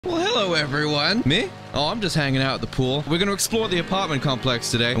Hello, everyone. Me? Oh, I'm just hanging out at the pool. We're gonna explore the apartment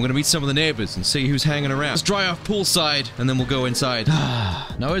complex today. I'm gonna meet some of the neighbors and see who's hanging around. Let's dry off poolside, and then we'll go inside.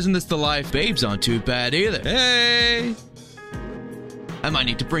 Now, isn't this the life? Babes aren't too bad either. Hey! I might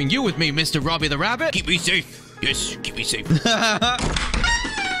need to bring you with me, Mr. Robbie the Rabbit. Keep me safe. Yes, keep me safe.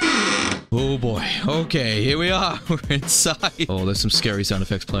 Oh boy. Okay, here we are. We're inside. Oh, there's some scary sound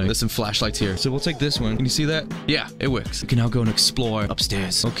effects playing. There's some flashlights here. So we'll take this one. Can you see that? Yeah, it works. We can now go and explore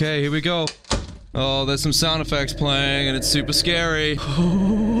upstairs. Okay, here we go. Oh, there's some sound effects playing, and it's super scary.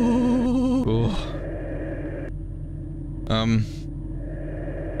 Oh.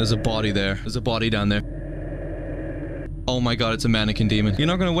 There's a body there. There's a body down there. Oh my god, it's a mannequin demon. You're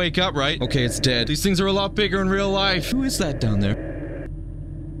not gonna wake up, right? Okay, it's dead. These things are a lot bigger in real life. Who is that down there?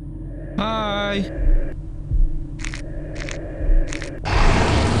 Hi.